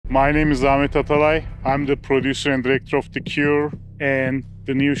My name is Ahmet Atalay. I'm the producer and director of The Cure and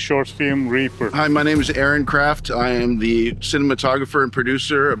the new short film Reaper. Hi, my name is Aaron Kraft. I am the cinematographer and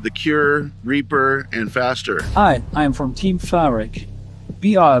producer of The Cure, Reaper, and Faster. Hi, I am from Team Fabric.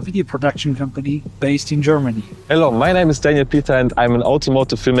 We are a video production company based in Germany. Hello, my name is Daniel Peter and I'm an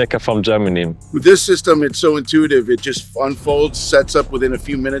automotive filmmaker from Germany. With this system, it's so intuitive. It just unfolds, sets up within a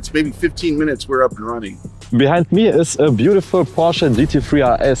few minutes, maybe 15 minutes, we're up and running. Behind me is a beautiful Porsche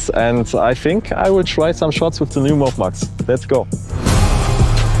GT3 RS and I think I will try some shots with the new Movmax. Let's go.